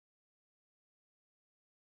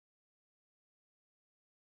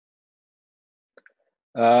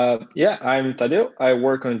Yeah, I'm Tadeu. I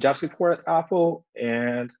work on JavaScript core at Apple,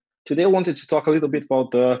 and today I wanted to talk a little bit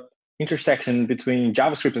about the intersection between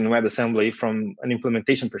JavaScript and WebAssembly from an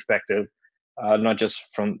implementation perspective, not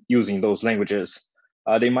just from using those languages.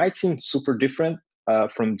 They might seem super different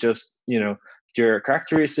from just their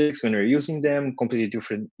characteristics when you're using them, completely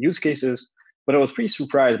different use cases. But I was pretty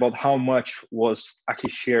surprised about how much was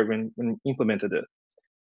actually shared when implemented it.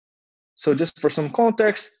 So just for some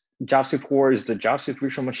context, JavaScript Core is the JavaScript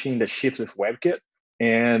virtual machine that ships with WebKit.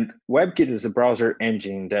 And WebKit is a browser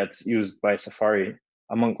engine that's used by Safari,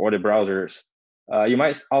 among other browsers. You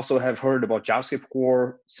might also have heard about JavaScript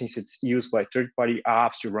Core since it's used by third-party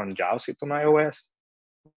apps to run JavaScript on iOS.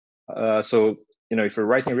 So if you're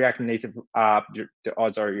writing a React Native app, the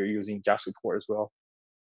odds are you're using JavaScript Core as well.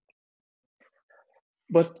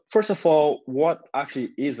 But first of all, what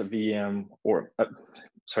actually is a VM or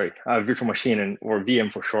a virtual machine, or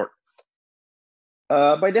VM for short?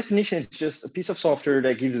 By definition, it's just a piece of software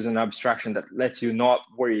that gives you an abstraction that lets you not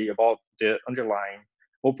worry about the underlying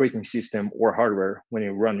operating system or hardware when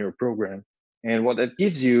you run your program. And what that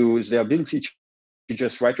gives you is the ability to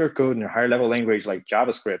just write your code in a higher level language like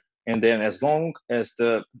JavaScript. And then as long as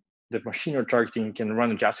the machine you're targeting can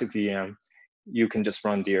run a JavaScript VM, you can just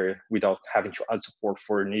run there without having to add support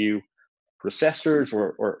for new processors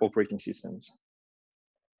or operating systems.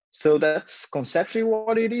 So that's conceptually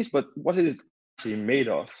what it is, but what it is actually made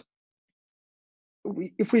of.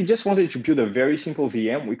 If we just wanted to build a very simple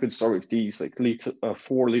VM, we could start with these like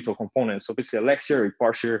four little components. So basically a lecture, a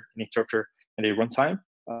parser, an interpreter, and a runtime.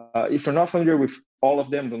 If you're not familiar with all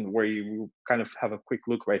of them, don't worry, we'll kind of have a quick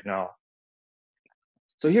look right now.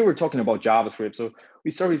 So here we're talking about JavaScript. So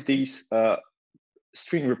we start with these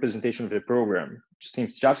string representation of the program.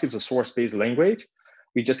 Since JavaScript is a source-based language,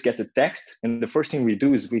 we just get the text, and the first thing we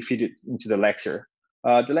do is we feed it into the lecture.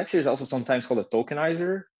 The lecture is also sometimes called a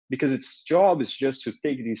tokenizer because its job is just to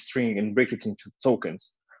take this string and break it into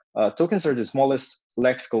tokens. Tokens are the smallest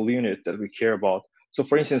lexical unit that we care about. So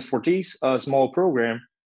for instance, for this small program,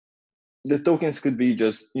 the tokens could be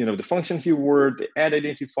just the function keyword, the add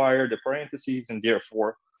identifier, the parentheses, and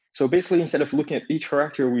therefore. So basically, instead of looking at each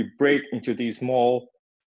character, we break into these small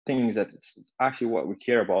things that it's actually what we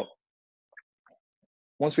care about.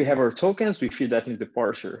 Once we have our tokens, we feed that into the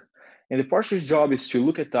parser. And the parser's job is to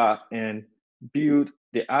look at that and build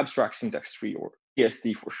the abstract syntax tree, or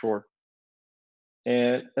AST for short.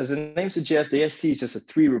 And as the name suggests, the AST is just a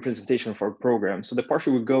tree representation for a program. So the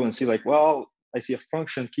parser would go and see like, well, I see a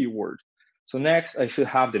function keyword. So next, I should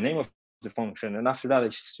have the name of the function. And after that, I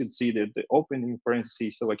should see the opening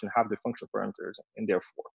parentheses so I can have the function parameters and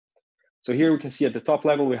therefore. So here we can see at the top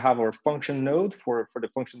level, we have our function node for the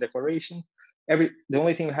function declaration. The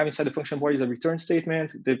only thing we have inside the function body is a return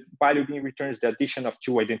statement. The value being returned is the addition of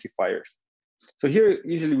two identifiers. So here,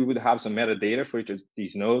 usually we would have some metadata for each of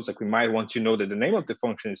these nodes. Like we might want to know that the name of the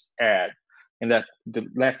function is add, and that the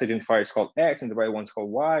left identifier is called X and the right one's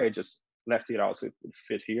called Y. I just left it out so it would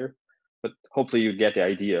fit here, but hopefully you get the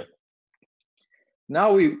idea.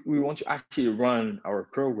 Now we want to actually run our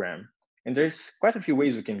program. And there's quite a few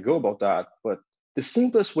ways we can go about that, but the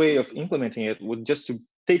simplest way of implementing it would just to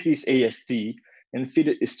take this AST and feed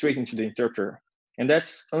it straight into the interpreter. And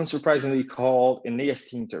that's unsurprisingly called an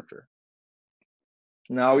AST interpreter.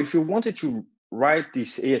 Now, if you wanted to write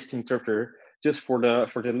this AST interpreter just for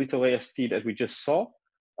the little AST that we just saw,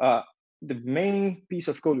 the main piece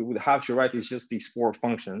of code we would have to write is just these four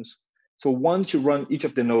functions. So one to run each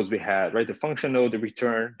of the nodes we had, right? The function node, the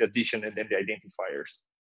return, the addition, and then the identifiers.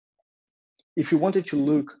 If you wanted to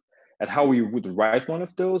look at how we would write one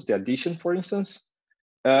of those, the addition, for instance,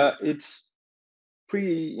 it's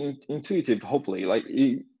pretty intuitive, hopefully. Like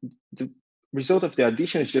the result of the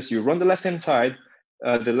addition is just you run the left-hand side,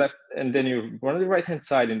 and then you run the right-hand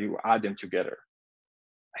side and you add them together.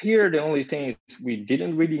 Here, the only thing is we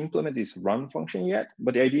didn't really implement this run function yet,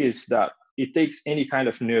 but the idea is that it takes any kind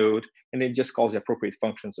of node and it just calls the appropriate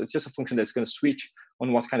function. So it's just a function that's going to switch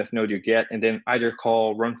on what kind of node you get and then either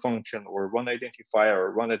call run function or run identifier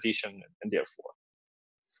or run addition and therefore.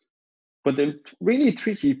 But the really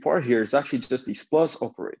tricky part here is actually just this plus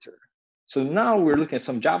operator. So now we're looking at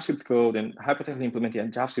some JavaScript code and hypothetically implementing a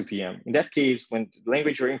JavaScript VM. In that case, when the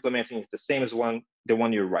language you're implementing is the same as the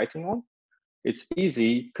one you're writing on, it's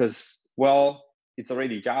easy because, well, it's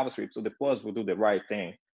already JavaScript, so the plus will do the right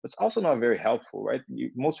thing. But it's also not very helpful, right?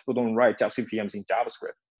 Most people don't write JavaScript VMs in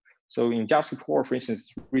JavaScript. So in JavaScript core, for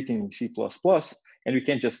instance, it's written in C++, and we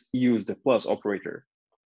can't just use the plus operator.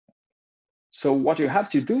 So what you have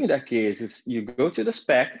to do in that case is you go to the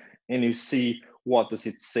spec and you see what does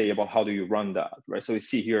it say about how do you run that, right? So we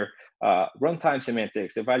see here runtime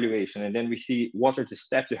semantics, evaluation, and then we see what are the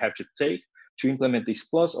steps you have to take to implement this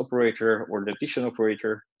plus operator or the addition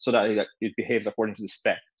operator so that it behaves according to the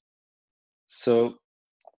spec. So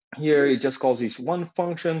here it just calls this one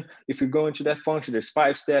function. If you go into that function, there's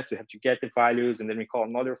 5 steps. You have to get the values, and then we call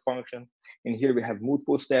another function. And here we have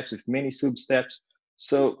multiple steps with many sub-steps.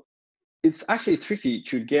 So it's actually tricky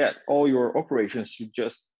to get all your operations to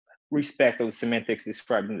just respect all the semantics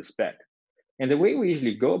described in the spec. And the way we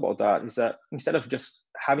usually go about that is that instead of just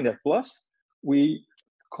having that plus, we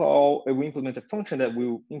implement a function that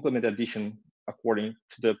will implement addition according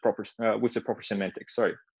to the proper with the proper semantics.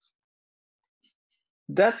 Sorry.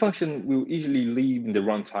 That function will easily leave in the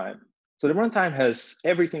runtime. So the runtime has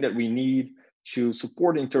everything that we need to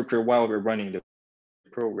support the interpreter while we're running the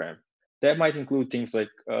program. That might include things like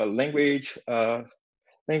language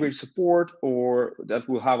support, or that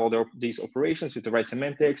will have all these operations with the right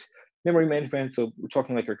semantics, memory management. So we're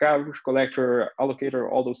talking like your garbage collector,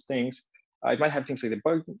 allocator, all those things. It might have things like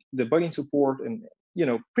debugging support, and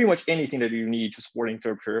pretty much anything that you need to support an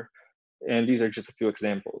interpreter. And these are just a few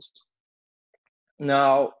examples.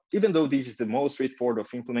 Now, even though this is the most straightforward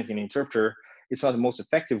of implementing an interpreter, it's not the most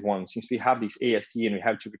effective one, since we have this AST and we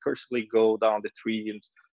have to recursively go down the tree, and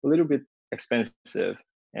it's a little bit expensive.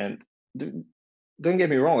 And don't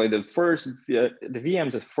get me wrong, like the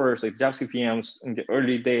VMs at first, like JavaScript VMs in the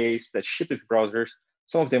early days that shipped with browsers,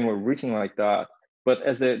 some of them were written like that. But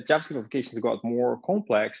as the JavaScript applications got more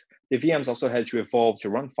complex, the VMs also had to evolve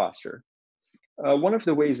to run faster. One of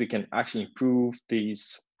the ways we can actually improve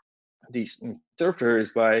these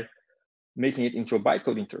interpreters by making it into a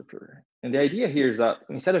bytecode interpreter. And the idea here is that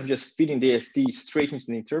instead of just feeding the AST straight into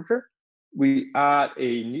the interpreter, we add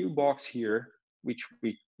a new box here, which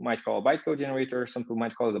we might call a bytecode generator. Some people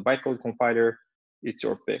might call it a bytecode compiler. It's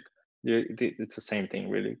your pick. It's the same thing,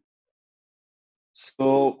 really.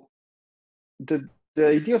 So the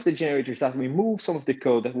idea of the generator is that we move some of the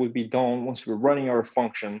code that would be done once we're running our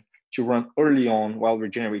function to run early on while we're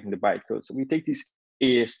generating the bytecode. So we take this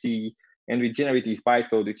AST and we generate this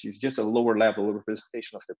bytecode, which is just a lower level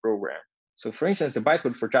representation of the program. So for instance, the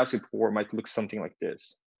bytecode for JavaScript 4 might look something like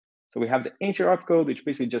this. So we have the enter opcode, which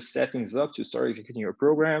basically just sets things up to start executing your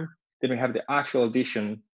program. Then we have the actual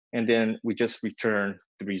addition, and then we just return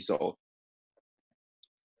the result.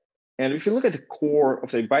 And if you look at the core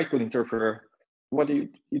of the bytecode interpreter, what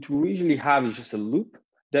it will usually have is just a loop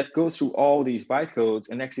that goes through all these bytecodes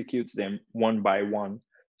and executes them one by one.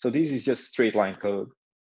 So this is just straight line code.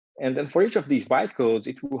 And then for each of these bytecodes,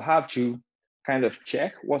 it will have to kind of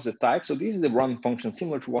check what's the type. So this is the run function,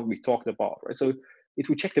 similar to what we talked about, right? So it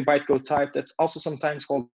will check the bytecode type. That's also sometimes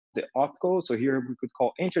called the opcode. So here we could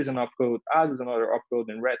call enter as an opcode, add as another opcode,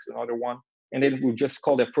 and ret as another one. And then we'll just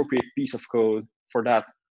call the appropriate piece of code for that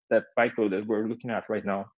bytecode that we're looking at right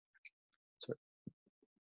now. Sorry.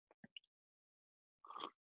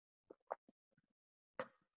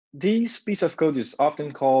 This piece of code is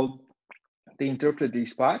often called the interpreter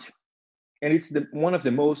dispatch, and it's one of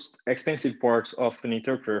the most expensive parts of an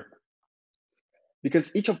interpreter,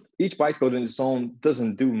 because each bytecode on its own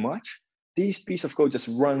doesn't do much. This piece of code just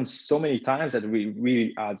runs so many times that it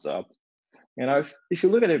really adds up. And if you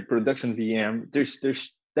look at a production VM, there's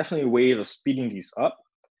definitely a way of speeding these up.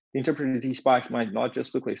 The interpreter dispatch might not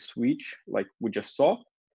just look like switch, like we just saw,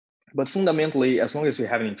 but fundamentally, as long as we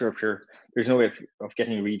have an interpreter, there's no way of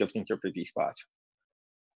getting rid of the interpreter dispatch.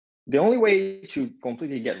 The only way to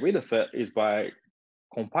completely get rid of it is by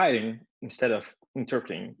compiling instead of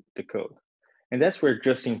interpreting the code. And that's where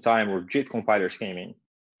just-in-time or JIT compilers came in.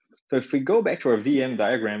 So if we go back to our VM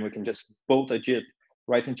diagram, we can just bolt a JIT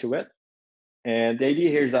right into it. And the idea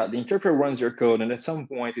here is that the interpreter runs your code, and at some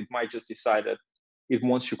point, it might just decide that it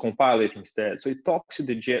wants to compile it instead. So it talks to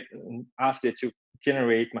the JIT and asks it to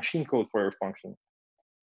generate machine code for your function.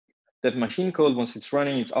 That machine code, once it's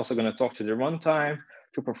running, it's also going to talk to the runtime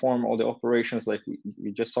to perform all the operations like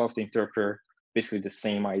we just saw with the interpreter, basically the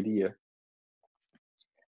same idea.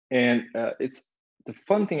 And it's the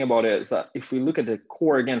fun thing about it is that if we look at the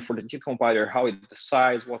core again for the JIT compiler, how it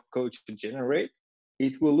decides what code to generate,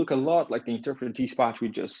 it will look a lot like the interpreter dispatch we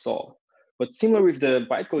just saw. But similar with the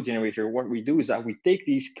bytecode generator, what we do is that we take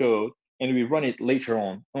this code and we run it later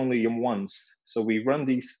on, only once. So we run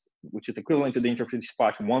these, which is equivalent to the interpreter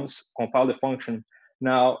dispatch once, compile the function.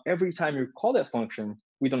 Now, every time you call that function,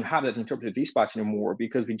 we don't have that interpreter dispatch anymore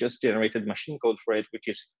because we just generated machine code for it, which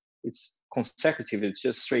is it's consecutive, it's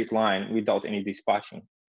just straight line without any dispatching.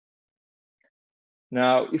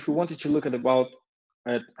 Now, if we wanted to look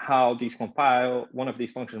at how these compile, one of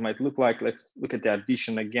these functions might look like, let's look at the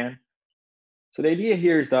addition again. So the idea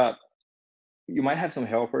here is that you might have some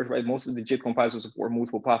helpers, right? Most of the JIT compilers will support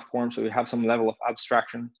multiple platforms, so you have some level of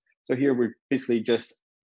abstraction. So here we're basically just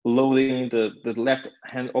loading the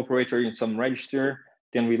left-hand operator in some register,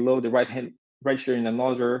 then we load the right-hand register in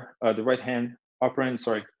another, the right-hand operand,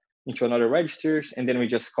 sorry, into another registers, and then we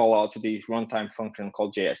just call out to this runtime function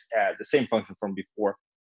called JSAdd, the same function from before.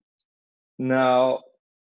 Now,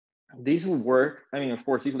 these will work. I mean, of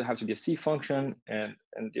course, these would have to be a C function, and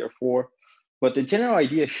therefore, but the general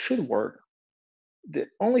idea should work. The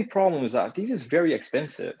only problem is that this is very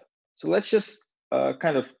expensive. So let's just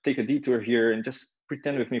kind of take a detour here and just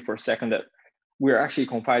pretend with me for a second that we're actually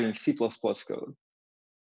compiling C++ code.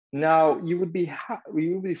 Now, you would be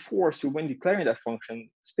forced to, when declaring that function,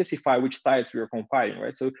 specify which types we are compiling,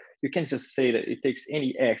 right? So you can't just say that it takes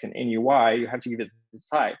any X and any Y, you have to give it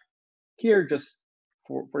a type. Here, just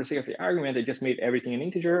for the sake of the argument, I just made everything an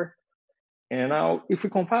integer. And now if we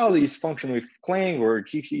compile this function with Clang or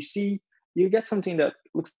GCC, you get something that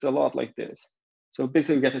looks a lot like this. So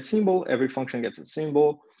basically we get a symbol, every function gets a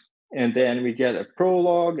symbol, and then we get a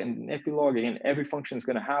prologue and an epilogue. Again, every function is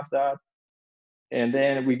gonna have that. And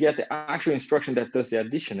then we get the actual instruction that does the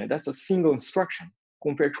addition, and that's a single instruction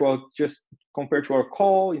compared to our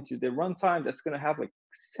call into the runtime that's gonna have like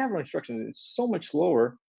several instructions. It's so much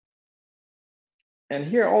slower. And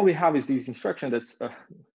here all we have is this instruction that's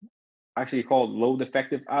actually called load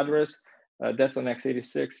effective address. That's on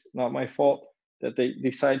x86, not my fault that they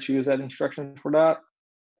decide to use that instruction for that.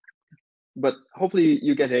 But hopefully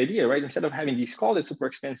you get the idea, right? Instead of having these called, it's super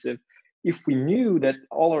expensive. If we knew that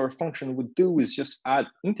all our function would do is just add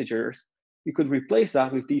integers, we could replace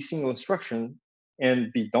that with this single instruction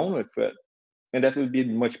and be done with it. And that would be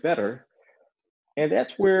much better. And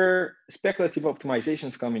that's where speculative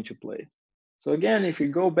optimizations come into play. So again, if we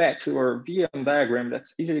go back to our VM diagram,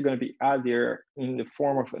 that's usually going to be out there in the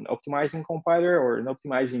form of an optimizing compiler or an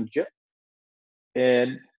optimizing JIT.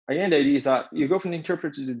 And again, the idea is that you go from the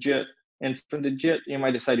interpreter to the JIT, and from the JIT, you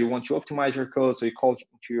might decide you want to optimize your code, so you call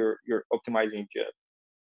to your optimizing JIT.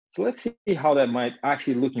 So let's see how that might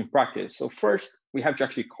actually look in practice. So first, we have to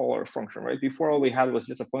actually call our function, right? Before, all we had was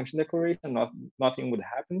just a function declaration, nothing would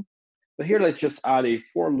happen. But here, let's just add a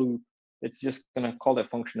for loop. It's just gonna call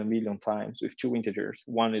that function 1,000,000 times with two integers.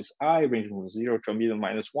 One is I, ranging from 0 to 1,000,000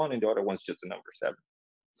 minus 1, and the other one's just a number 7.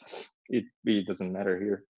 It really doesn't matter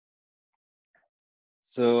here.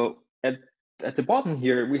 So at the bottom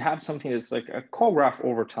here, we have something that's like a call graph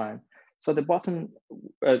over time. So at the bottom,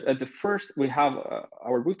 at the first, we have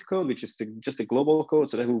our root code, which is just a global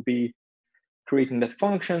code. So that will be creating that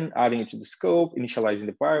function, adding it to the scope, initializing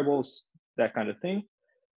the variables, that kind of thing.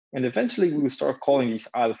 And eventually we will start calling this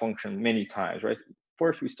add function many times, right?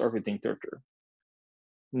 First, we start with the interpreter.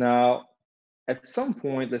 Now, at some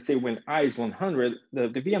point, let's say when I is 100, the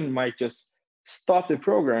VM might just stop the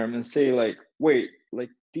program and say like, wait, like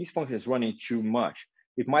this function is running too much.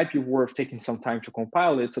 It might be worth taking some time to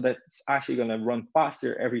compile it so that it's actually gonna run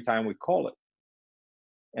faster every time we call it.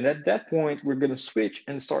 And at that point, we're gonna switch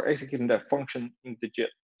and start executing that function in the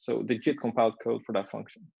JIT. So the JIT compiled code for that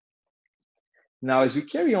function. Now, as we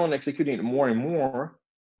carry on executing it more and more,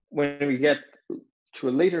 when we get to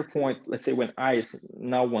a later point, let's say when I is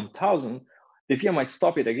now 1,000, the VM might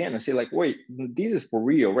stop it again and say like, wait, this is for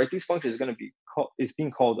real, right? This function is going to be is being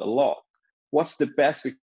called a lot. What's the best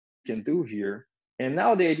we can do here? And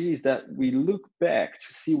now the idea is that we look back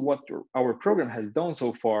to see what our program has done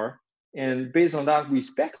so far. And based on that, we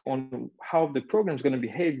spec on how the program is going to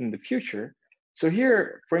behave in the future. So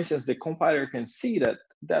here, for instance, the compiler can see that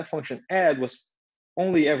that function add was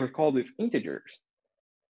only ever called with integers.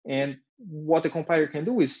 And what the compiler can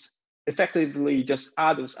do is effectively just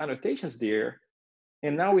add those annotations there.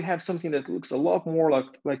 And now we have something that looks a lot more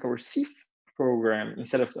like our C program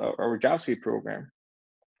instead of our JavaScript program.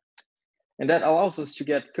 And that allows us to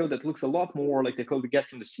get code that looks a lot more like the code we get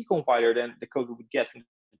from the C compiler than the code we would get from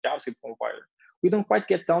the JavaScript compiler. We don't quite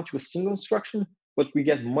get down to a single instruction, but we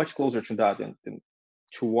get much closer to that than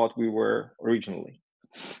to what we were originally.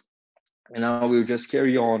 And now we'll just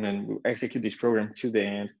carry on and we'll execute this program to the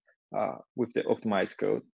end with the optimized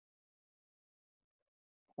code.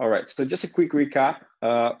 All right, so just a quick recap.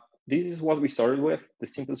 This is what we started with, the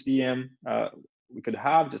simplest VM we could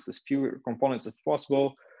have, just as few components as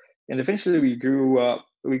possible. And eventually we grew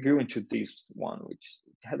into this one, which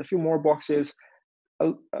has a few more boxes.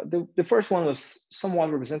 The first one was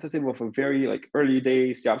somewhat representative of a very like early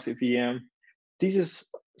days JavaScript VM. This is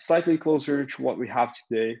slightly closer to what we have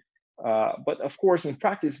today. But of course, in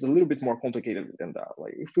practice, it's a little bit more complicated than that.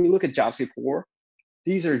 Like if we look at JavaScript 4,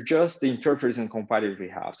 these are just the interpreters and compilers we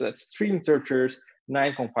have. So that's 3 interpreters,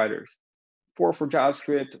 9 compilers, 4 for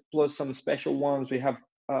JavaScript, plus some special ones. We have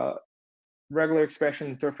regular expression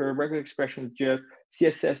interpreter, regular expression JIT,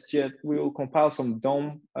 CSS JIT. We will compile some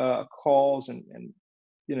DOM calls, and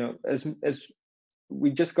you know, as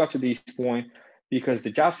we just got to this point because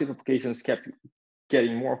the JavaScript applications kept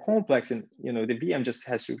getting more complex, and you know, the VM just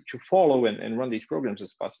has to follow and run these programs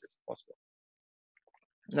as fast as possible.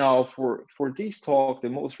 Now, for this talk, the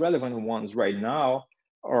most relevant ones right now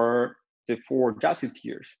are the 4 JavaScript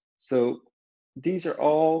tiers. So these are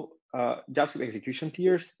all JavaScript execution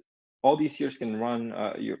tiers. All these tiers can run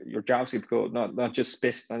your JavaScript code, not just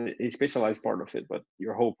a specialized part of it, but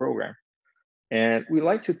your whole program. And we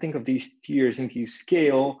like to think of these tiers in this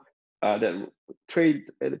scale that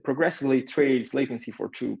progressively trades latency for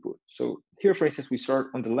throughput. So here, for instance, we start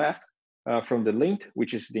on the left from the linked,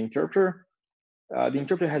 which is the interpreter. The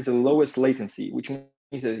interpreter has the lowest latency, which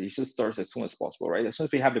means that it just starts as soon as possible, right? As soon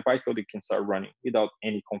as we have the bytecode, it can start running without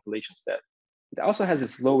any compilation step. It also has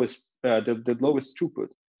its lowest, the lowest throughput.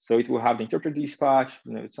 So it will have the interpreter dispatch,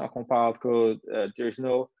 you know, it's not compiled code. There's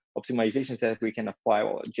no optimizations that we can apply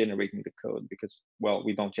while generating the code because, well,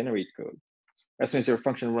 we don't generate code. As soon as your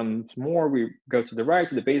function runs more, we go to the right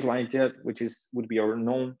to the baseline JIT, which would be our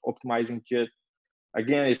non-optimizing JIT.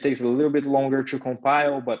 Again, it takes a little bit longer to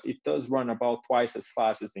compile, but it does run about twice as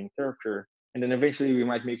fast as the interpreter. And then eventually we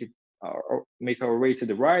might make our way to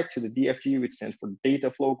the right to the DFG, which stands for data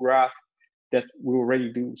flow graph, that will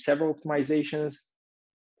already do several optimizations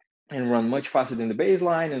and run much faster than the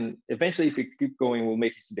baseline. And eventually, if we keep going, we'll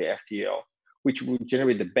make it to the FTL, which will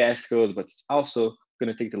generate the best code, but it's also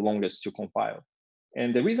going to take the longest to compile.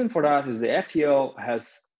 And the reason for that is the FTL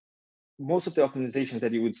has most of the optimizations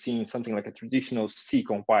that you would see in something like a traditional C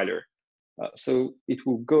compiler. So it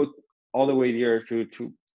will go all the way there to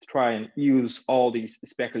try and use all these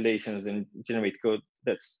speculations and generate code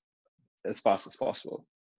that's as fast as possible.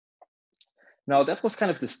 Now, that was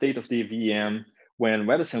kind of the state of the VM when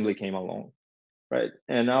WebAssembly came along, right?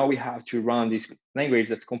 And now we have to run this language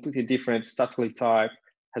that's completely different, statically typed,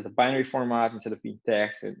 has a binary format instead of being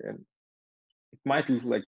text, and it might look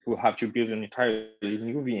like we'll have to build an entirely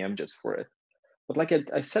new VM just for it. But like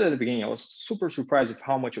I said at the beginning, I was super surprised with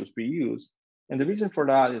how much it was reused. And the reason for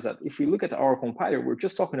that is that if we look at our compiler, we're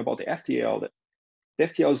just talking about the FTL. That the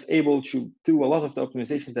FTL is able to do a lot of the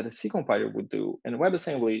optimizations that a C compiler would do. And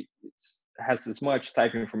WebAssembly has as much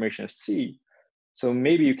type information as C. So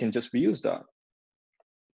maybe you can just reuse that.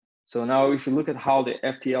 So now if you look at how the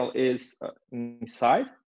FTL is inside,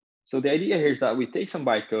 so the idea here is that we take some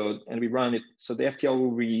bytecode and we run it. So the FTL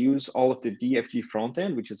will reuse all of the DFG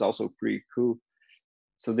frontend, which is also pretty cool.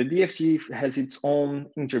 So the DFG has its own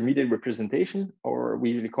intermediate representation, or we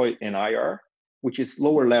usually call it an IR, which is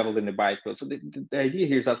lower level than the bytecode. So the idea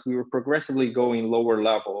here is that we were progressively going lower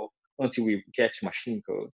level until we get to machine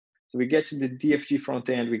code. So we get to the DFG front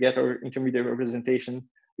end, we get our intermediate representation,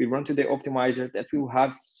 we run to the optimizer that will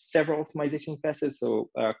have several optimization passes. So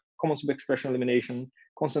common sub-expression elimination,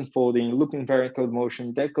 constant folding, loop invariant code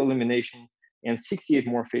motion, dead code elimination, and 68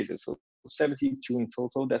 more phases. So 72 in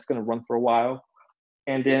total. That's going to run for a while.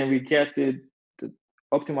 And then we get the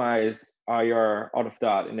optimized IR out of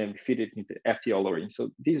that, and then we feed it into FTL loading. So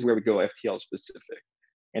this is where we go FTL specific.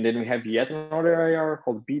 And then we have yet another IR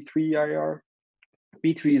called B3 IR.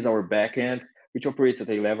 B3 is our backend, which operates at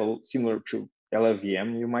a level similar to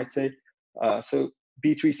LLVM, you might say. So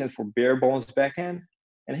B3 stands for bare bones backend.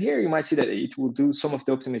 And here you might see that it will do some of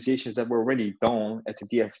the optimizations that were already done at the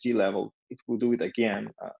DFG level. It will do it again.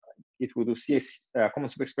 It will do common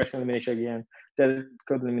sub-expression elimination again, dead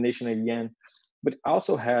code elimination again, but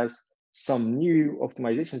also has some new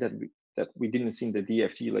optimizations that we didn't see in the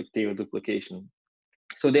DFG, like tail duplication.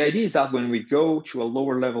 So the idea is that when we go to a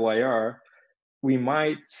lower level IR, we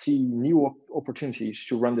might see new opportunities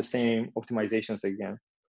to run the same optimizations again.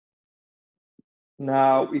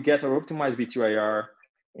 Now we get our optimized B2 IR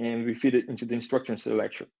and we feed it into the instruction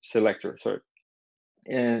selector. Sorry.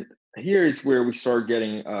 And here is where we start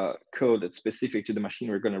getting code that's specific to the machine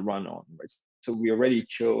we're going to run on. Right? So we already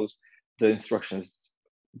chose the instructions,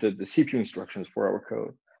 the CPU instructions for our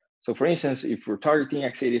code. So for instance, if we're targeting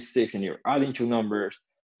x86 and you're adding two numbers,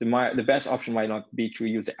 the best option might not be to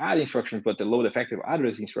use the add instruction, but the load effective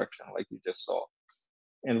address instruction, like you just saw.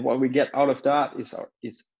 And what we get out of that is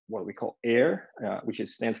what we call AIR, which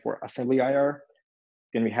stands for assembly IR.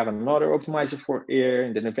 Then we have another optimizer for AIR,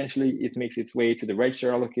 and then eventually it makes its way to the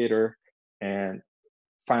register allocator. And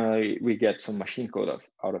finally, we get some machine code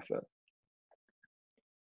out of it.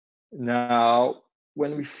 Now,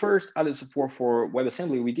 when we first added support for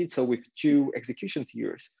WebAssembly, we did so with two execution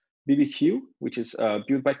tiers. BBQ, which is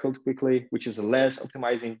build bytecode quickly, which is a less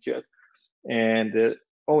optimizing JIT, and the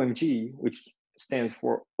OMG, which stands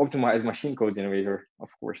for optimized machine code generator, of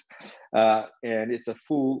course. And it's a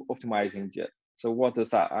full optimizing JIT. So what does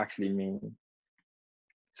that actually mean?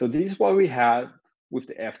 So this is what we had with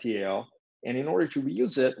the FTL. And in order to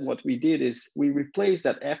reuse it, what we did is we replaced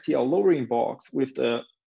that FTL lowering box with a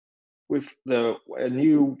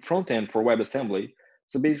new front end for WebAssembly.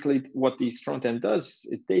 So basically what this front end does,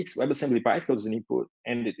 it takes WebAssembly bytecode as an input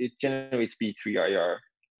and it generates B3IR.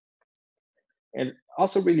 And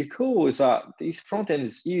also really cool is that this front end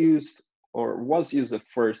is used or was used at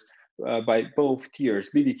first by both tiers,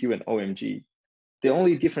 BBQ and OMG. The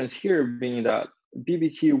only difference here being that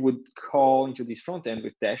BBQ would call into this front end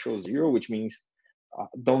with -0, which means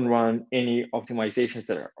don't run any optimizations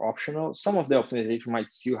that are optional. Some of the optimization might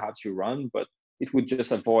still have to run, but it would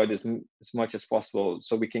just avoid as much as possible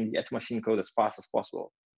so we can get machine code as fast as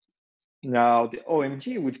possible. Now the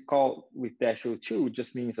OMG would call with -02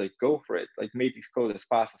 just means like go for it, like make this code as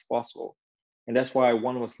fast as possible. And that's why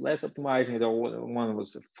one was less optimizing, the one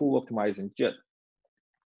was a full optimizing JIT.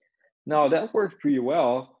 Now that worked pretty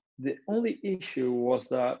well. The only issue was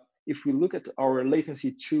that if we look at our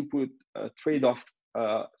latency throughput trade-off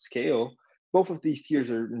scale, both of these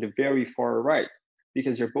tiers are in the very far right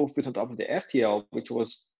because they're both put on top of the FTL, which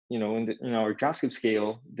was, in our JavaScript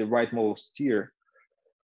scale, the rightmost tier.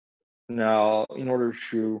 Now, in order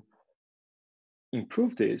to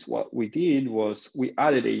improve this, what we did was we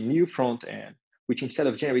added a new front end, which instead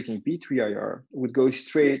of generating B3IR, would go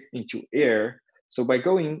straight into air. So by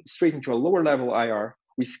going straight into a lower level IR,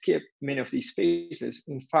 we skip many of these phases.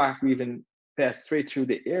 In fact, we even pass straight through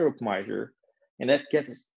the air optimizer, and that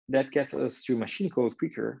gets us to machine code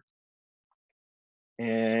quicker.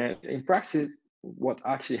 And in practice, what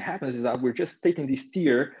actually happens is that we're just taking this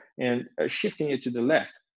tier and shifting it to the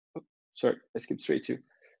left. Sorry, I skipped straight to.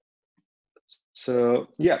 So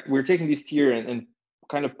yeah, we're taking this tier and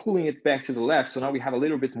kind of pulling it back to the left. So now we have a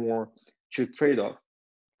little bit more to trade off,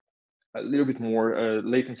 a little bit more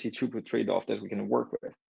latency throughput trade-off that we can work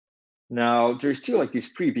with. Now, there's still like this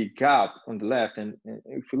pretty big gap on the left. And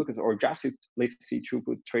if we look at our JavaScript latency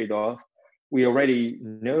throughput trade-off, we already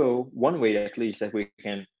know one way at least that we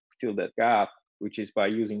can fill that gap, which is by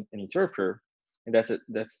using an interpreter. And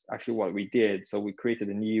that's actually what we did. So we created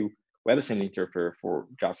a new WebAssembly interpreter for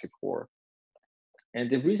JavaScript core. And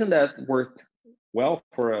the reason that worked well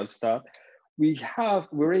for us is that we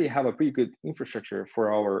already have a pretty good infrastructure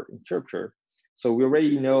for our interpreter. So we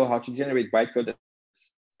already know how to generate bytecode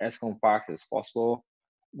that's as compact as possible.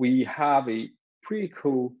 We have a pretty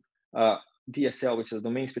cool DSL, which is a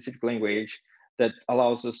domain-specific language that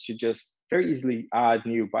allows us to just very easily add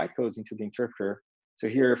new bytecodes into the interpreter. So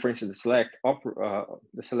here, for instance, the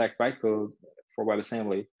select bytecode for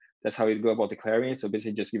WebAssembly, that's how you go about declaring it. So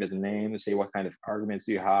basically just give it a name and say what kind of arguments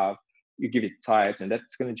do you have. You give it types, and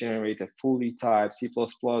that's going to generate a fully typed C++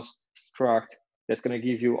 struct that's going to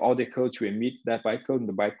give you all the code to emit that bytecode in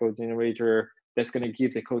the bytecode generator. That's going to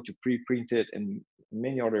give the code to pre-print it and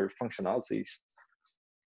many other functionalities.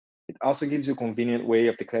 It also gives you a convenient way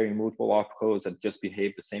of declaring multiple opcodes that just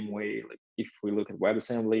behave the same way. Like if we look at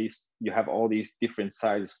WebAssemblies, you have all these different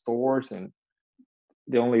size stores, and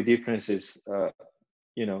the only difference is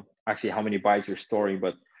actually how many bytes you're storing,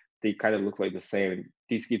 but they kind of look like the same.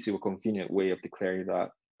 This gives you a convenient way of declaring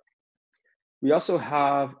that. We also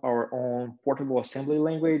have our own portable assembly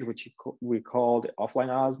language, which we call the offline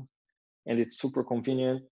ASM, and it's super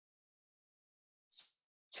convenient.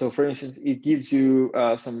 So for instance, it gives you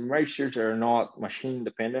some registers that are not machine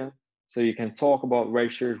dependent. So you can talk about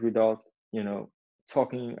registers without,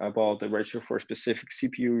 talking about the register for a specific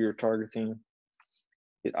CPU you're targeting.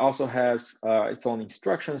 It also has its own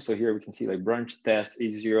instructions. So here we can see like branch test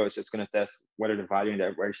is 0. It's just going to test whether the value in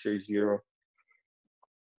that register is 0.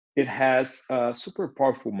 It has a super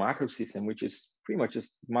powerful macro system, which is pretty much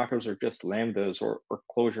just macros are just lambdas or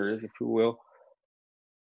closures, if you will.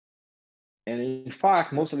 And in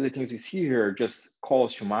fact, most of the things you see here are just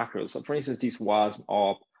calls to macros. So for instance, this WASM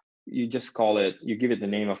op, you just call it, you give it the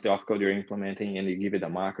name of the opcode you're implementing, and you give it a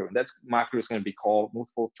macro. And that macro is going to be called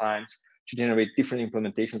multiple times to generate different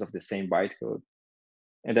implementations of the same bytecode.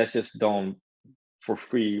 And that's just done for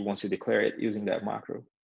free once you declare it using that macro.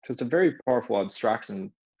 So it's a very powerful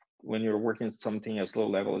abstraction when you're working with something as low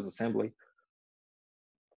level as assembly.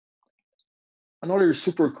 Another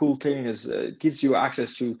super cool thing is it gives you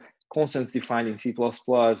access to constants defined in C++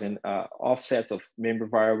 and offsets of member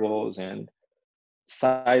variables and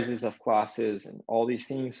sizes of classes and all these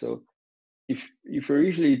things. So if you're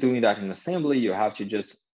usually doing that in assembly, you have to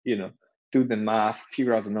just, do the math,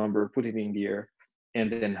 figure out the number, put it in there, and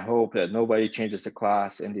then hope that nobody changes the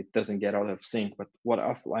class and it doesn't get out of sync. But what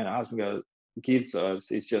offline ASM gives us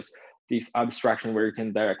is just this abstraction where you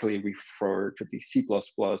can directly refer to the C++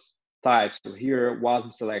 types. So here,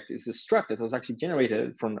 wasm select is a struct that was actually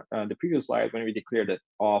generated from the previous slide when we declared it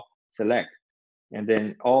off select. And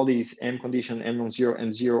then all these m condition, m non-zero,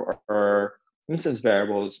 and zero are instance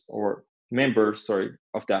variables or members, sorry,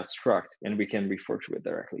 of that struct, and we can refer to it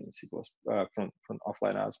directly in C++ from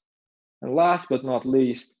offline as. And last but not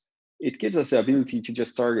least, it gives us the ability to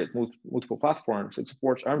just target multiple platforms. It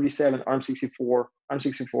supports ARMv7, ARM64,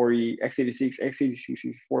 ARM64E, x86,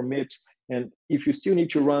 x86 MIPS. And if you still need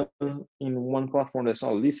to run in one platform that's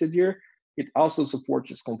not listed here, it also supports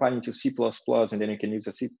just compiling to C++, and then you can use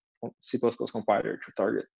a C++ compiler to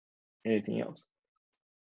target anything else.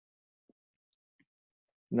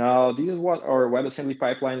 Now, this is what our WebAssembly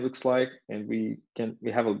pipeline looks like, and we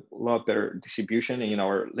have a lot better distribution in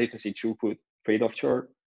our latency throughput trade-off chart,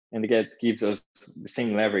 and again, it gives us the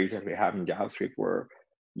same leverage that we have in JavaScript, where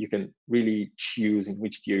you can really choose in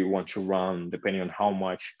which tier you want to run, depending on how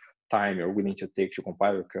much time you're willing to take to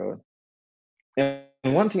compile your code. And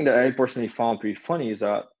one thing that I personally found pretty funny is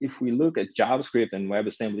that if we look at JavaScript and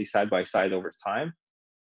WebAssembly side by side over time,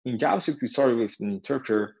 in JavaScript, we started with an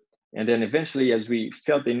interpreter, and then eventually, as we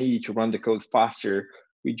felt the need to run the code faster,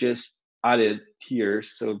 we just added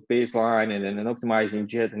tiers, so baseline and then an optimizing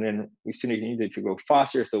jet, and then we still needed to go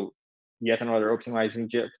faster, so yet another optimizing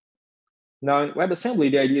jet. Now in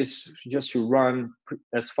WebAssembly, the idea is just to run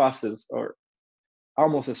as fast as, or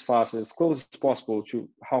almost as fast, as close as possible to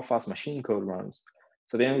how fast machine code runs.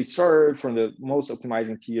 So then we started from the most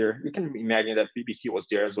optimizing tier. You can imagine that BBQ was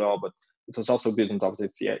there as well, but it was also built on top of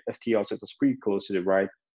the FTL, so it was pretty close to the right.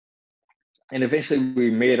 And eventually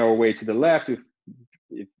we made our way to the left with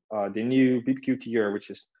the new BBQ tier, which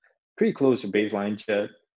is pretty close to baseline jet,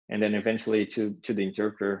 and then eventually to the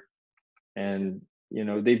interpreter. And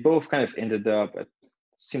they both kind of ended up at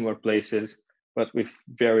similar places, but with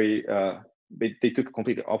very they took a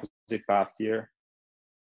completely opposite path here.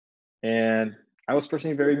 And I was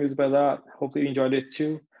personally very amused by that. Hopefully you enjoyed it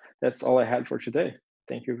too. That's all I had for today.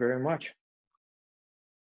 Thank you very much.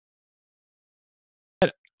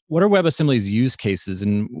 What are WebAssembly's use cases,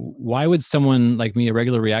 and why would someone like me, a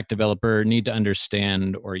regular React developer, need to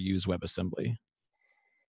understand or use WebAssembly?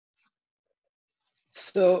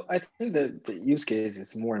 So I think that the use case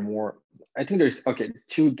is more and more, I think there's,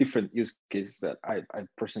 two different use cases that I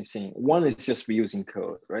personally seen. One is just reusing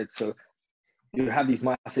code, right? So you have these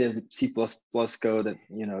massive C++ code that,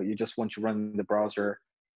 you just want to run in the browser,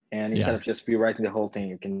 and instead of just rewriting the whole thing,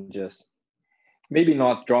 you can just, maybe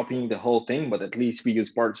not dropping the whole thing, but at least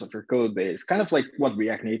reuse parts of your code base. Kind of like what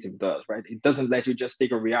React Native does, right? It doesn't let you just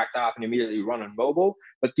take a React app and immediately run on mobile,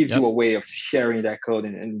 but gives you a way of sharing that code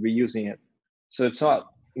and reusing it. So it's not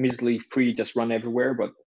immediately free, just run everywhere,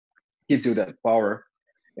 but gives you that power.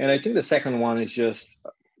 And I think the second one is just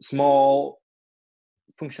small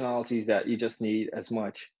functionalities that you just need as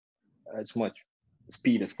much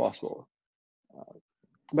speed as possible.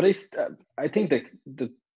 But I think that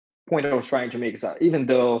the point I was trying to make is that even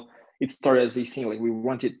though it started as this thing, like we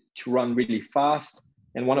wanted to run really fast,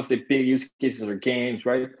 and one of the big use cases are games,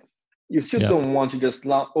 right? You still don't want to just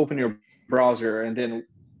open your browser and then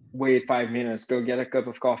wait 5 minutes, go get a cup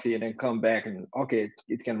of coffee, and then come back and okay,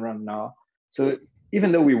 it can run now. So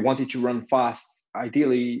even though we wanted to run fast,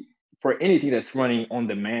 ideally for anything that's running on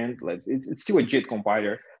demand, like it's still a JIT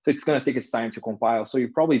compiler, so it's going to take its time to compile. So you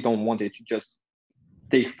probably don't want it to just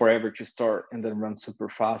take forever to start and then run super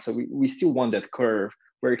fast. So we still want that curve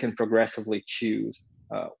where you can progressively choose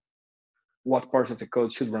what parts of the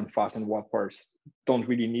code should run fast and what parts don't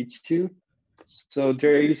really need to. So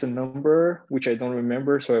there is a number, which I don't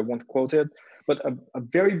remember, so I won't quote it, but a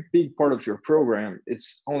very big part of your program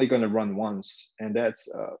is only going to run once, and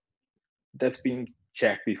that's been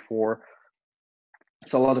checked before.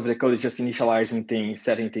 So a lot of the code is just initializing things,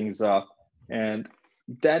 setting things up, and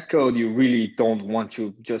that code you really don't want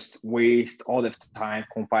to just waste all the time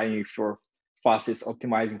compiling with your fastest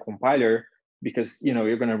optimizing compiler, because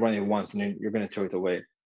you're going to run it once and then you're going to throw it away.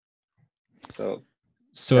 So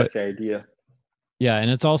that's the idea. Yeah,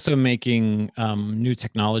 and it's also making new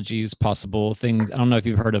technologies possible. Things, I don't know if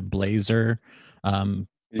you've heard of Blazor, but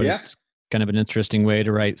it's kind of an interesting way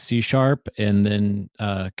to write C# and then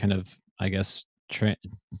kind of, I guess,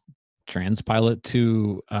 transpile it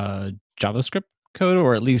to JavaScript code,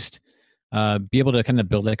 or at least be able to kind of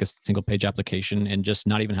build like a single page application and just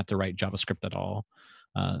not even have to write JavaScript at all.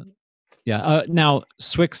 Now,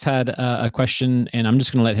 Swix had a question, and I'm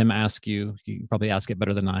just going to let him ask you. You can probably ask it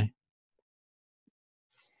better than I.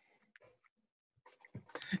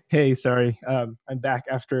 Hey, sorry. I'm back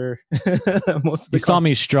after most of the He saw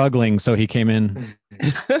me struggling, so he came in.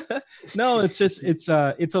 No, it's just it's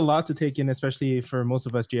a lot to take in, especially for most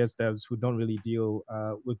of us JS devs who don't really deal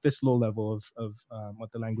with this low level of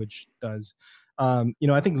what the language does. I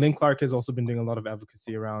think Lynn Clark has also been doing a lot of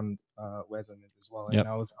advocacy around WASM as well. And Yep.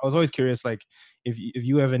 I was always curious, like if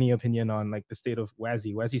you have any opinion on like the state of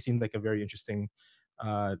WASI. WASI seems like a very interesting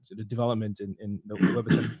sort of development in the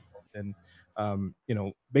WebAssembly world. And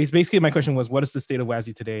basically my question was, what is the state of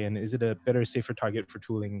WASI today, and is it a better, safer target for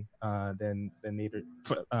tooling than native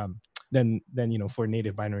for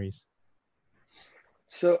native binaries?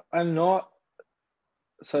 So I'm not.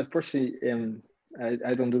 So I personally am.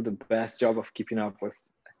 I don't do the best job of keeping up with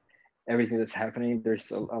everything that's happening.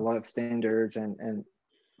 There's a lot of standards, and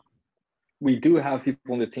we do have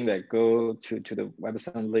people on the team that go to the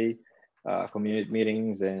WebAssembly community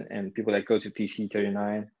meetings, and people that go to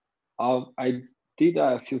TC39. I did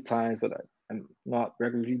that a few times, but I'm not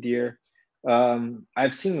regularly there.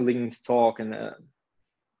 I've seen Lynn's talk, and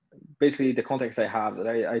basically the context I have, that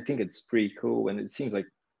I think it's pretty cool, and it seems like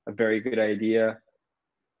a very good idea.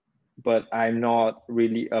 But I'm not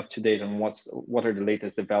really up to date on what are the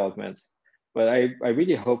latest developments. But I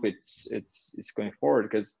really hope it's going forward,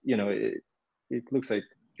 because it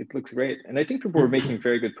looks great, and I think people are making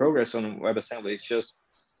very good progress on WebAssembly.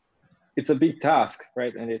 It's a big task,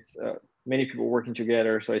 right? And it's many people working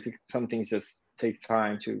together. So I think some things just take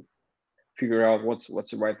time to figure out what's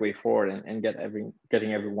the right way forward, and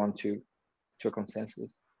getting everyone to a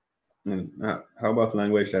consensus. And how about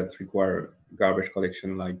language that require garbage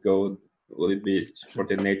collection like Go? Will it be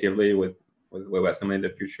supported natively with WebAssembly in the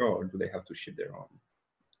future, or do they have to ship their own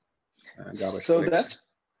garbage collection?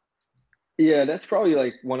 That's probably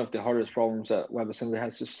like one of the hardest problems that WebAssembly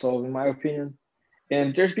has to solve, in my opinion.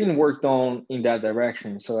 And there's been work done in that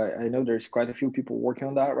direction. So I know there's quite a few people working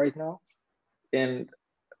on that right now. And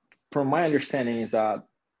from my understanding is that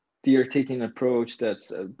they are taking an approach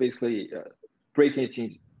that's basically breaking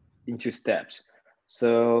it into steps.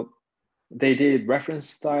 So they did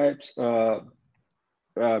reference types,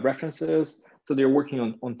 references. So they're working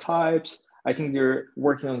on types. I think they're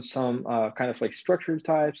working on some kind of like structured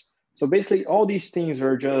types. So basically all these things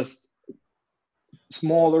are just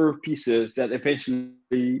smaller pieces that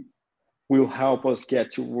eventually will help us get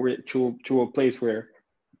to a place where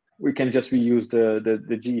we can just reuse the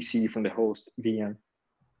GC from the host VM.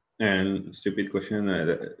 And stupid question,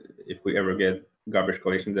 if we ever get garbage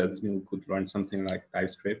collection, that we could run something like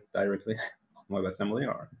TypeScript directly on WebAssembly,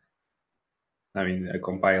 or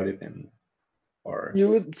compile it or you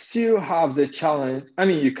would still have the challenge. I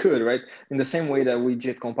mean, you could, right? In the same way that we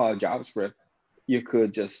just compile JavaScript, you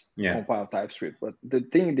could just compile TypeScript. But the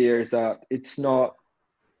thing there is that it's not,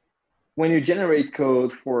 when you generate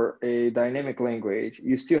code for a dynamic language,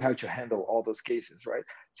 you still have to handle all those cases, right?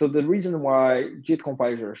 So the reason why JIT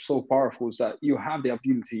compilers are so powerful is that you have the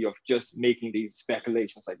ability of just making these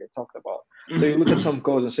speculations like I talked about. So you look at some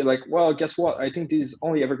code and say like, well, guess what? I think this is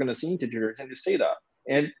only ever going to see integers, and you say that.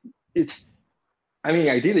 And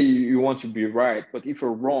ideally you want to be right, but if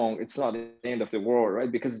you're wrong, it's not the end of the world,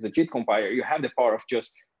 right? Because it's the JIT compiler, you have the power of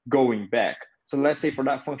just going back. So let's say for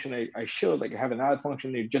that function, I should like have an add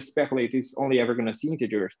function, you just speculate it's only ever going to see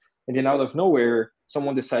integers. And then out of nowhere,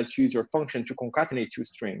 someone decides to use your function to concatenate two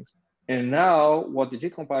strings. And now what the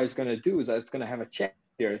JIT compiler is going to do is that it's going to have a check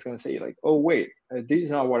here. It's going to say like, oh, wait, this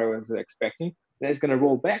is not what I was expecting. Then it's going to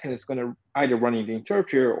roll back, and it's going to either run in the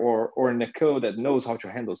interpreter or in the code that knows how to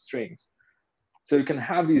handle strings. So you can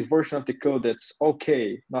have this version of the code that's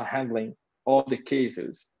okay, not handling all the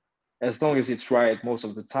cases. As long as it's right most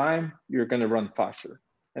of the time, you're going to run faster.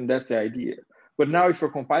 And that's the idea. But now if you're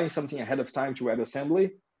compiling something ahead of time to WebAssembly,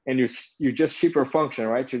 and you just ship your function,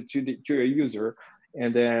 right, to your user,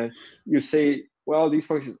 and then you say, well, these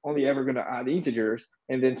functions only ever going to add integers,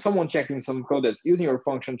 and then someone checking some code that's using your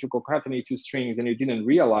function to concatenate two strings, and you didn't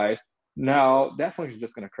realize, now that function is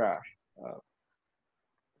just going to crash.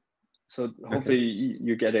 So hopefully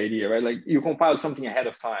you get the idea, right? Like you compile something ahead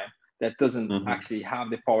of time that doesn't actually have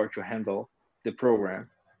the power to handle the program,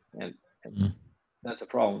 and that's a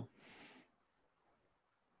problem.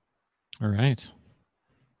 All right.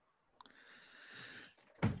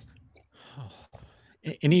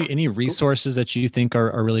 Any resources that you think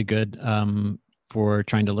are really good for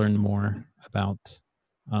trying to learn more about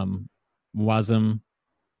WASM?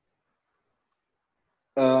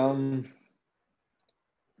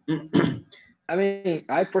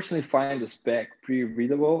 I personally find the spec pretty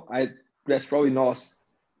readable. That's probably not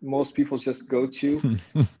most people just go to.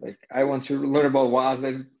 Like I want to learn about WASM,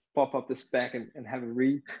 and pop up the spec and have a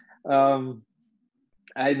read.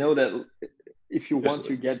 I know that if you want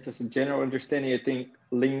to get just a general understanding, I think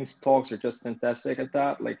Lynn's talks are just fantastic at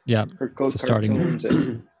that. Like her code cartoons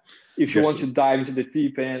and if you want to dive into the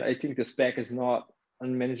deep end, I think the spec is not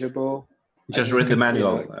unmanageable. Just read the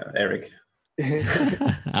manual, Eric.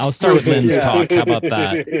 I'll start with Lynn's talk. How about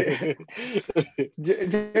that?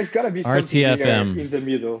 There's got to be something there in the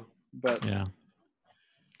middle, but yeah.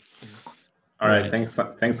 All right. Thanks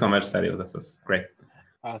so much, Tadeu. This was great.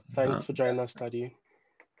 Thanks for joining us, Tadeu.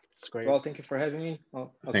 It's great. Well, thank you for having me.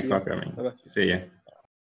 Thanks for coming. Bye-bye. See you.